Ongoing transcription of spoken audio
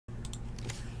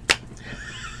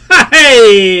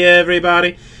Hey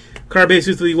everybody, Card Base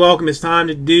Weekly, welcome. It's time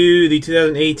to do the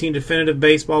 2018 Definitive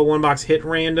Baseball One Box Hit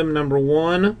Random number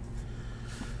 1.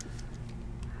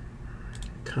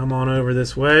 Come on over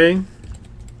this way.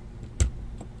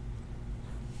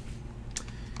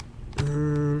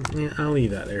 Yeah, I'll leave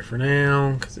that there for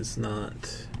now because it's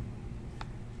not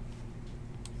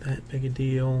that big a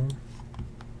deal.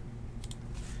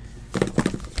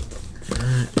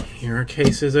 Alright, here are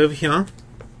cases over here.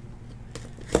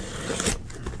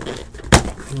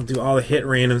 We'll do all the hit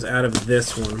randoms out of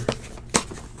this one.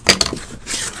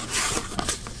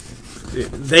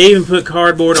 They even put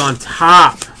cardboard on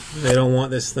top. They don't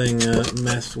want this thing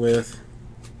messed with.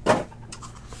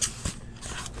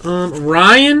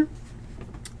 Ryan,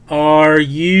 are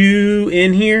you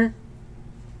in here?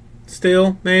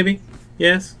 Still, maybe?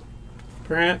 Yes?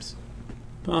 Perhaps?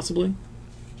 Possibly?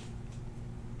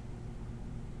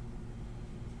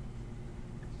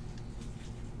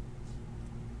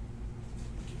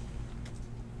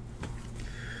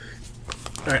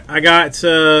 Alright, I got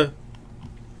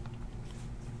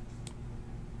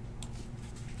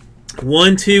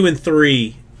 1, 2, and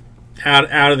 3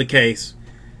 out of the case.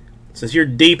 Since you're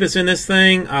deepest in this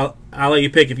thing, I'll let you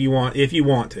pick if you want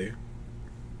to.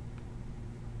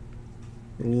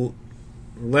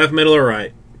 Left, middle, or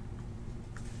right?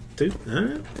 2.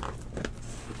 Alright.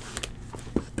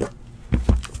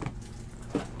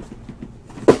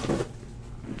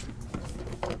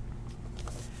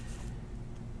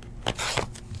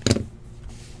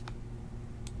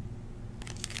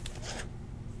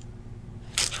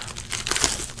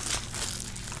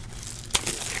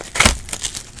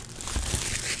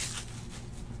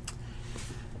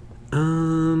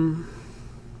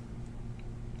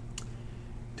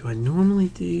 Do I normally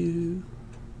do?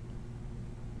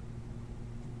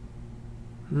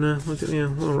 No,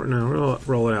 we'll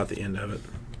roll it out the end of it.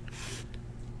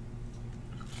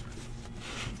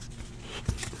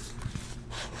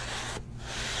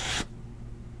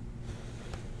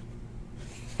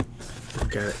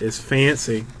 Okay, it's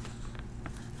fancy.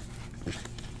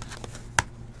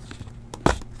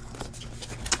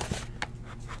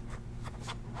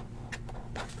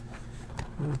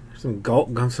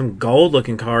 Some gold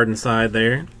looking card inside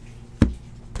there.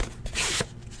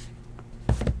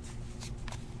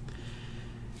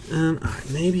 Alright,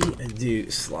 maybe I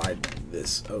do slide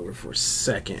this over for a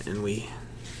second and we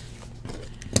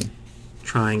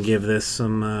try and give this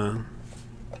a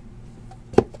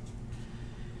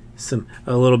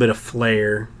little bit of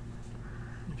flair,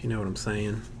 if you know what I'm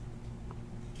saying.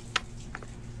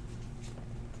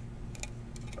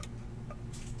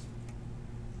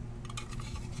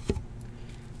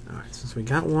 So we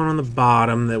got one on the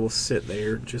bottom that will sit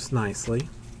there just nicely.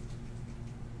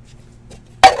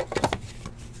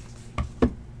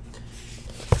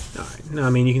 Alright, now, I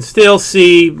mean, you can still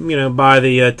see, by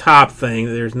the top thing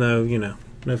that there's no,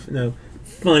 no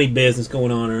funny business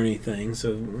going on or anything.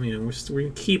 So, we're gonna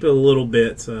keep it a little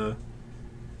bit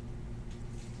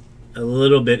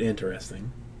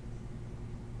interesting.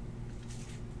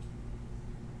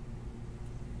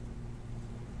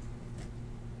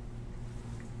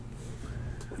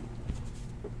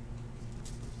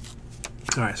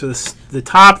 Alright, so the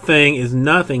top thing is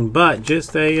nothing but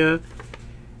just a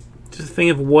thing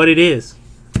of what it is.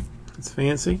 It's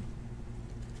fancy.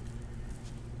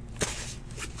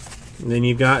 And then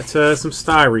you've got some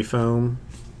styrofoam.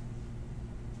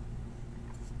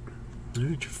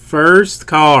 Your first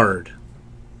card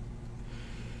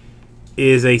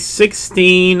is a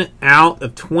 16 out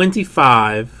of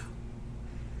 25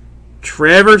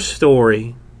 Trevor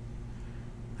Story.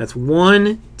 That's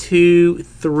 1, 2,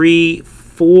 3,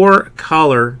 4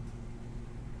 color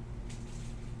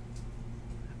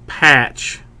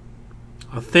patch.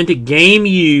 Authentic game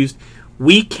used.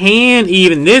 We can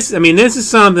even this. I mean, this is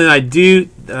something I do.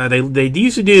 They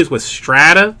used to do this with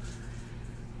Strata.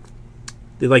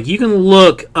 You can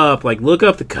look up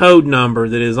the code number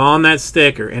that is on that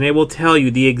sticker, and it will tell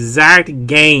you the exact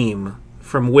game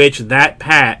from which that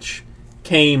patch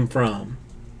came from.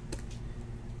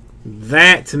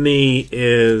 That to me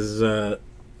is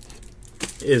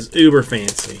uber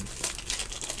fancy.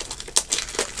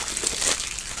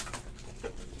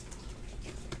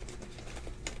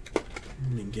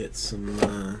 Let me get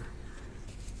some.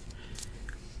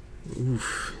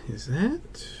 Oof, is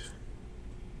that?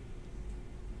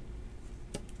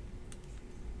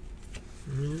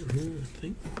 I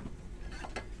think.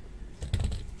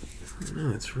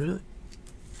 No, it's really.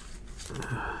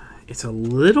 It's a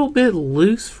little bit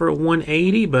loose for a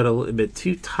 180, but a little bit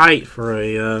too tight for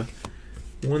a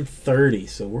 130.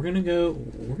 So I'm gonna go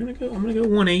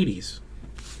 180s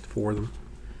for them.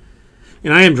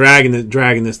 And I am dragging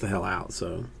this the hell out,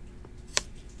 so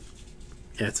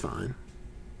that's fine.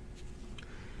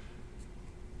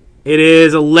 It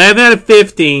is 11 out of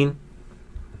 15.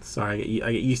 Sorry,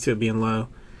 I get used to it being low.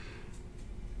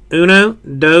 Uno,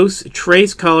 dos,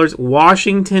 Trace Colors,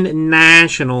 Washington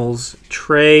Nationals,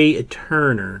 Trey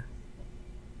Turner.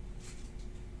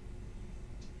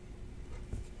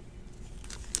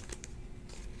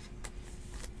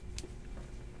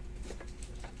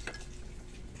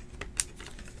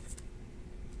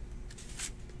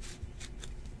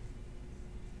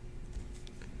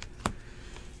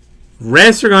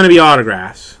 Rest are going to be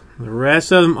autographs. The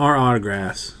rest of them are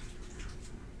autographs.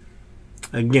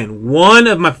 Again, one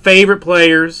of my favorite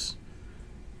players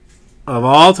of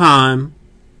all time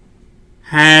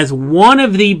has one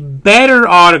of the better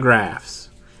autographs.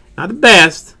 Not the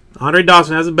best. Andre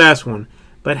Dawson has the best one.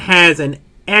 But has an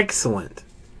excellent,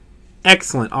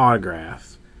 excellent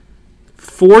autograph.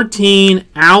 14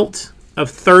 out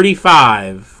of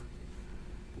 35.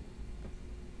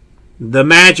 The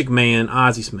Magic Man,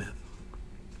 Ozzie Smith.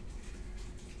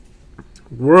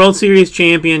 World Series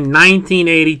champion,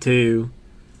 1982.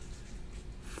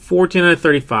 14 out of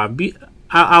 35.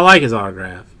 I like his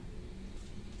autograph.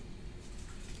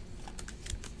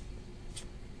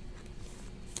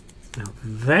 Now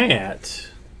that,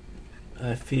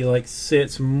 I feel like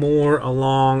sits more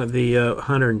along the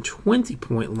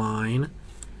 120-point line,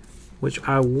 which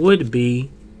I would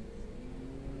be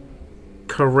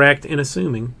correct in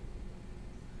assuming.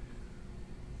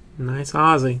 Nice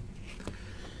Ozzie.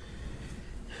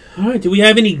 All right, do we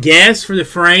have any guess for the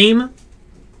frame?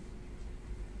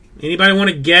 Anybody want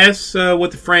to guess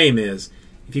what the frame is?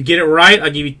 If you get it right,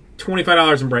 I'll give you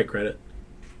 $25 in break credit.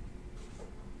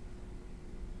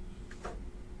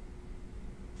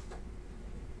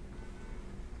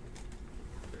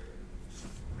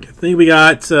 I think we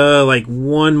got like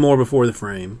one more before the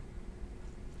frame.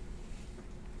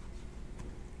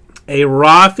 A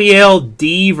Rafael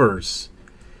Devers.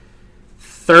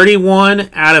 31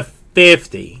 out of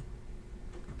 50.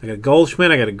 I got a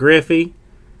Goldschmidt. I got a Griffey.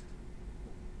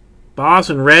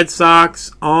 Boston Red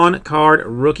Sox on-card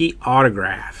rookie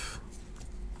autograph.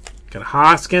 Got a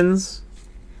Hoskins.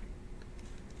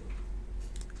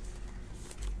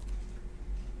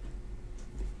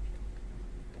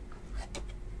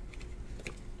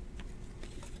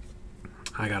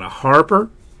 I got a Harper.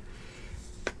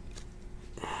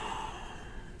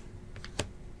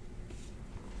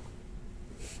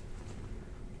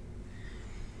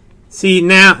 See,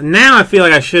 now I feel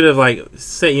like I should have like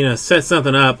set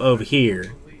something up over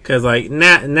here, because like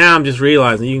now I'm just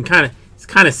realizing you can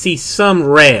kind of see some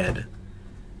red,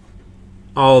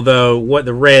 although what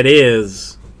the red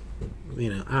is, I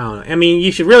don't know. I mean,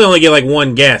 you should really only get like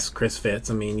one guess, Chris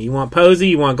Fitz. I mean, you want Posey,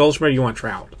 you want Goldschmidt, you want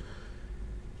Trout.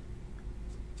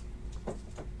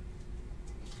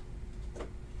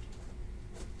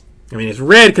 I mean, it's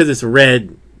red because it's a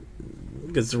red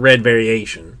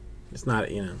variation. It's not,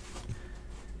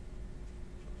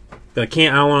 But I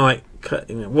don't want to like cut,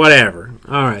 whatever.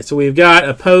 All right, so we've got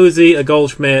a Posey, a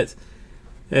Goldschmidt,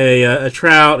 a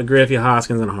Trout, a Griffey, a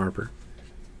Hoskins, and a Harper.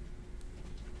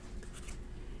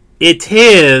 It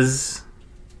is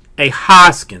a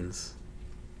Hoskins.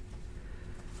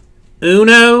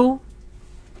 Uno,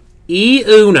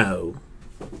 Uno,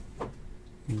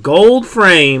 gold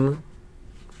frame,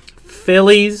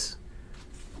 Phillies,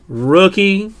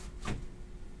 rookie,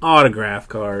 autograph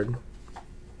card.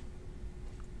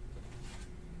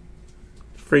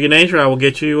 Freaking nature, I will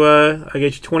get you. I'll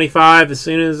get you 25 as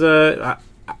soon as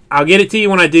I'll get it to you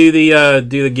when I do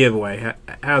the giveaway.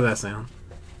 How does that sound?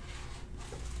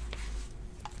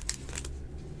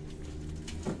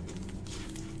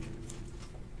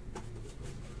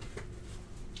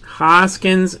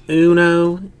 Hoskins,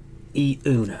 Uno,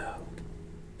 Uno.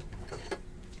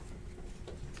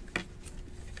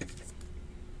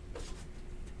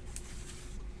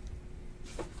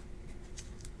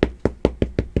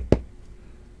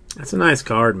 That's a nice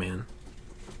card, man.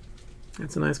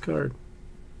 That's a nice card.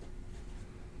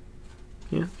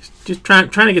 Yeah, just trying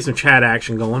to get some chat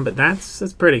action going, but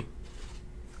that's pretty.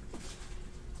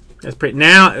 That's pretty.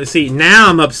 Now, see, now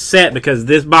I'm upset because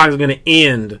this box is going to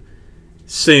end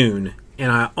soon,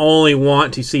 and I only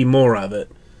want to see more of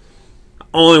it. I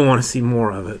only want to see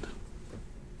more of it.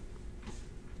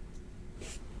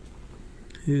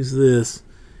 Who's this?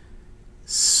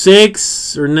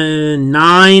 6 or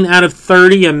 9 out of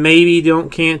 30. I maybe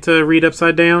can't read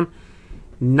upside down.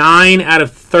 9 out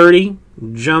of 30.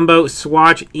 Jumbo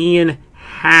swatch. Ian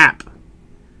Happ.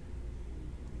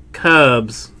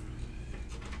 Cubs.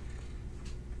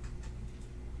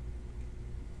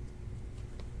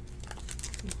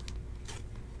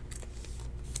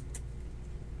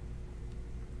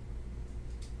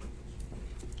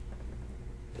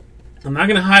 I'm not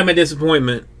going to hide my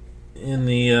disappointment in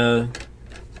the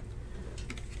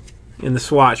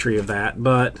swatchery of that,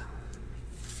 but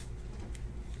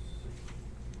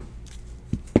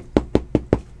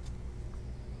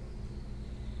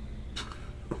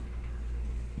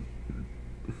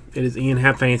it is Ian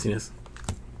Happ Fanciness.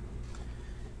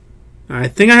 I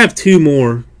think I have two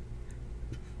more.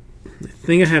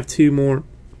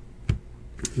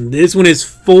 This one is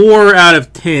 4 out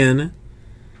of 10.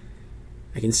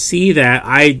 I can see that.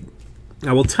 I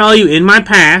will tell you, in my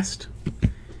past,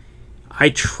 I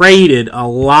traded a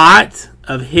lot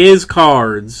of his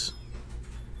cards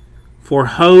for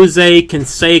Jose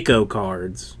Canseco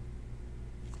cards.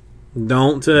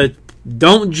 Don't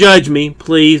judge me,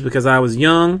 please, because I was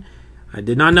young. I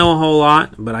did not know a whole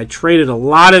lot, but I traded a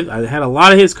lot of. I had a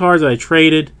lot of his cards that I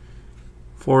traded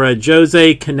for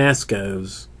Jose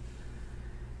Canseco's,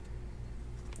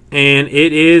 and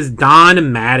it is Don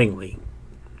Mattingly.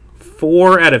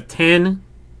 4 out of 10.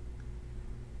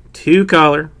 2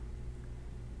 color.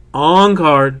 On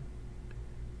card.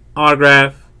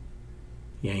 Autograph.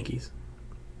 Yankees.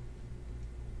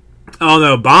 Oh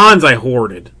no, bonds I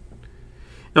hoarded.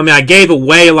 I mean, I gave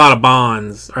away a lot of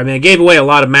bonds. I gave away a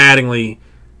lot of Mattingly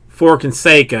for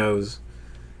Canseco's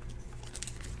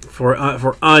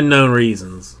for unknown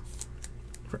reasons.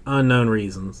 For unknown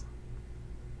reasons.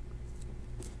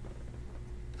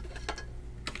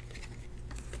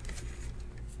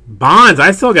 Bonds,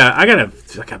 I got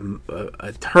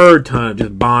a turd ton of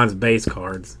just Bonds base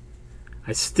cards.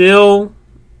 I still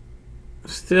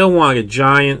want a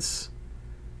Giants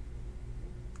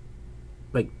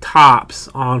like tops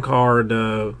on card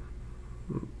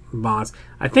Bonds.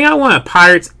 I think I want a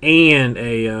Pirates and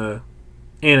a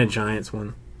Giants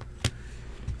one.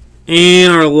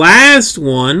 And our last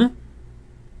one,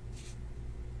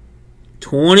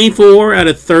 24 out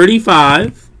of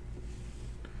 35.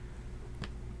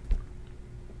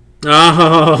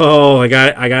 Oh, I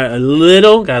got a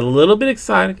little bit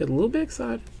excited.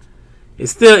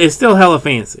 It's still hella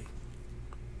fancy.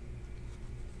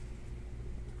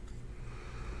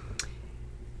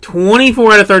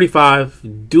 24 out of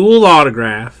 35, dual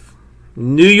autograph,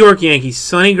 New York Yankees,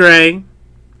 Sonny Gray,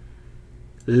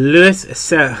 Luis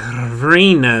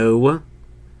Severino,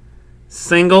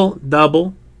 single,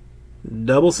 double,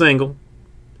 single.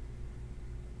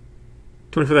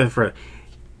 24 out of 35.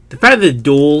 The fact that the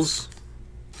duals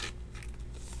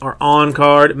are on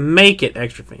card, make it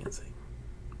extra fancy.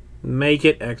 Make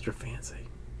it extra fancy.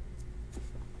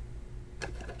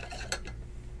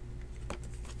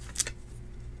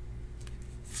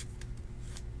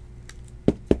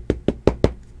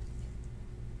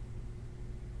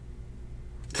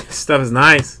 This stuff is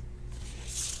nice.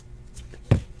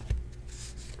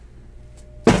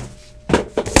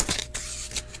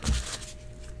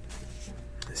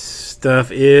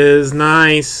 Stuff is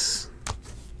nice.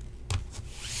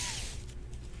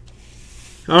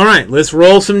 All right, let's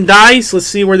roll some dice. Let's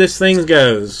see where this thing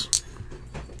goes.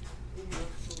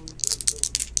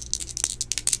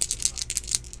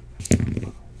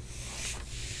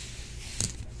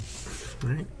 All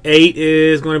right, 8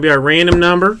 is going to be our random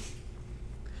number.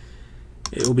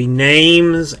 It will be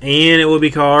names and it will be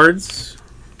cards.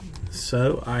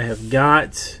 So I have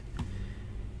got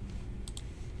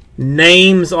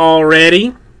names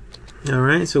already. All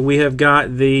right, so we have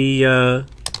got the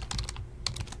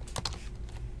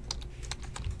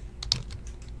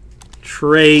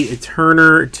Trey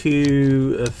Turner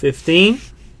to 15.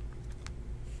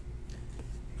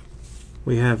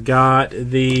 We have got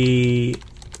the,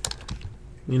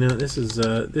 this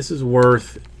is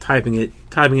worth typing it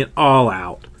all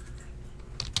out.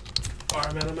 All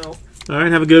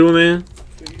right, have a good one, man.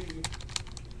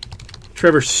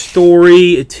 Trevor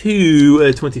Story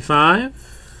to 25.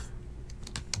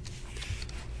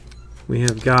 We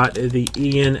have got the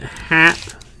Ian Happ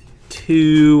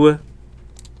to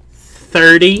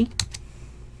 30.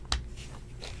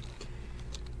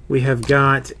 We have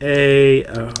got a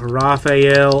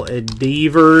Rafael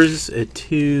Devers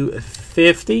to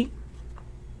 50.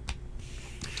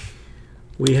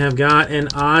 We have got an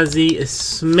Ozzie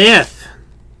Smith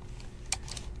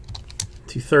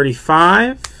to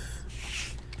 35.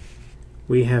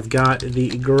 We have got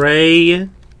the Gray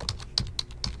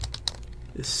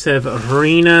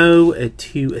Severino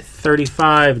to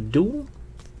 35 dual.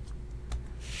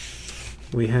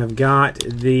 We have got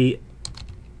the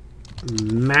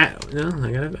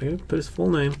I gotta put his full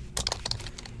name.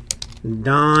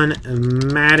 Don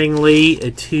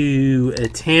Mattingly to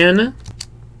 10.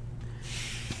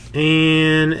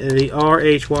 And the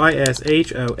RHYSHOSKINS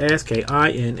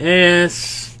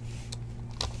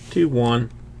to 1.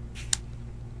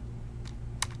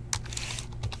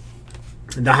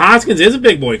 The Hoskins is a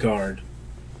big boy card.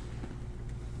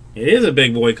 It is a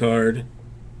big boy card.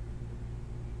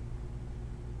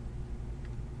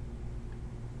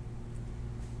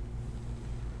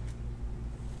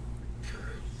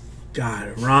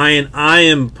 God, Ryan, I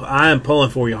am pulling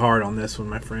for you hard on this one,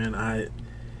 my friend. I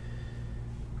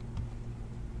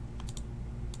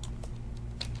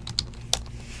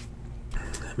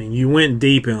mean, you went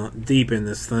deep in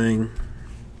this thing.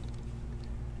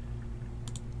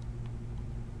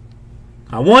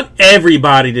 I want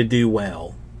everybody to do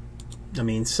well. I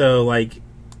mean, so like,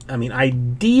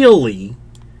 ideally,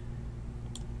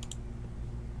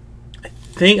 I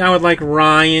think I would like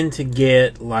Ryan to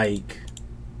get like.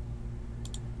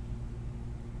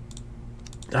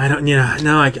 I don't,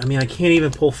 no, I can't even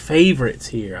pull favorites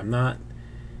here. I'm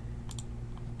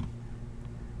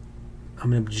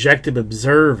an objective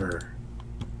observer.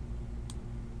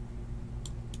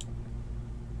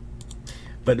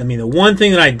 But, the one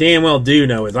thing that I damn well do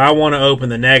know is I want to open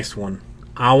the next one.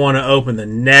 I want to open the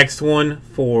next one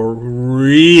for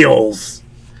reals.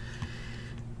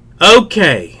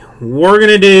 Okay, we're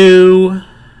going to do...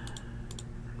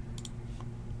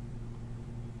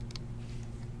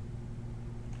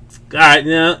 All right,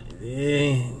 now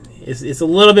it's a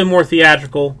little bit more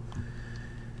theatrical,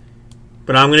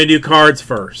 but I'm going to do cards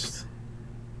first.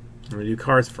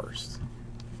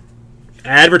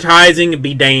 Advertising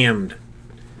be damned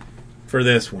for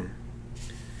this one.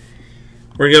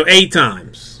 We're going to go 8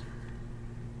 times.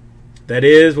 That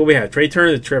is what we have: Trey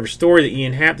Turner, the Trevor Story, the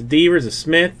Ian Happ, the Devers, the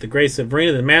Smith, the Grace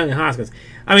Sabrina, the Madeline Hoskins.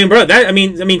 Bro,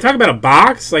 talk about a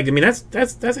box. Like, that's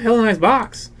a hell of a nice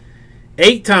box.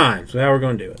 8 times. That's how we're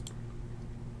going to do it.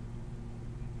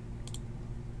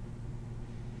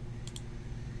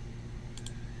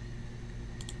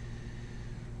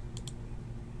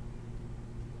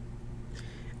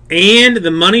 And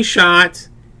the money shot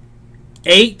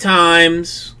 8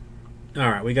 times. All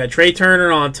right, we got Trey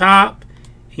Turner on top,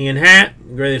 Ian Happ,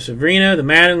 Grace Sabrina, the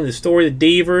Madeline, the Story,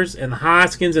 the Devers, and the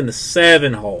Hoskins in the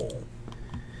 7 hole.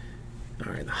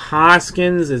 All right, the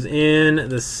Hoskins is in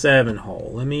the 7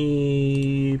 hole. Let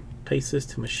me paste this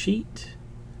to my sheet.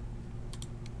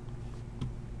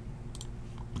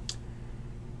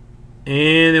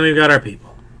 And then we've got our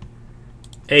people.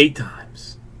 8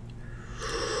 times.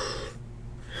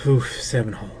 Oof,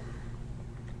 7 hole.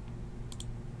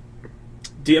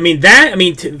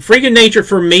 Freaking nature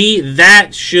for me,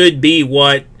 that should be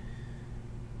what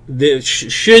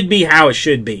should be how it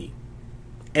should be.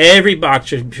 Every box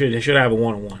should have a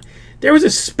 1-on-1. There was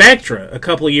a Spectra a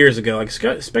couple of years ago, like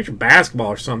Spectra basketball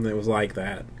or something that was like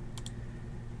that.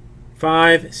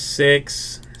 5,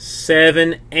 6,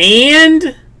 7,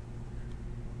 and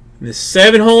the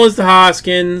 7 hole is the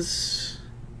Hoskins.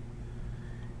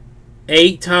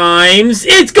 8 times.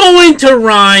 It's going to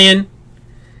Ryan.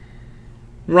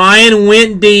 Ryan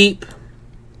went deep.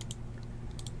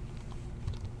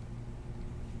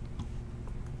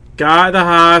 Got the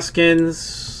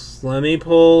Hoskins. Let me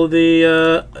pull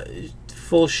the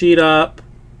full sheet up.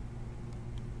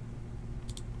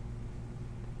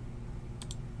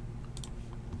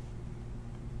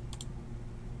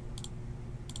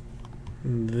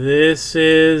 This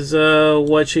is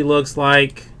what she looks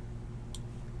like.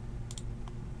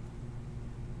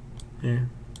 Here,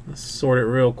 let's sort it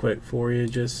real quick for you.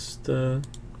 Just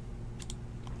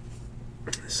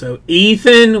so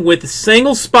Ethan with the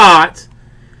single spot,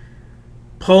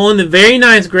 pulling the very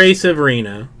nice Grace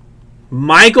Sabrina.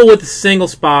 Michael with the single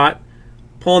spot,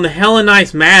 pulling the hella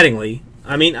nice Mattingly.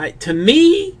 To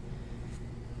me,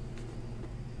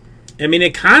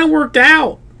 it kind of worked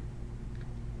out.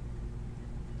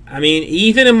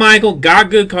 Ethan and Michael got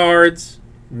good cards.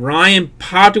 Ryan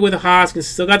popped it with the Hoskins.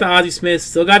 Still got the Ozzie Smith.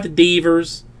 Still got the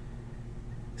Devers.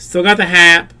 Still got the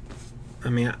Hap. I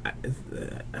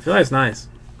feel like it's nice.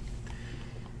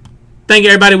 Thank you,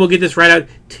 everybody. We'll get this right out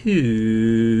to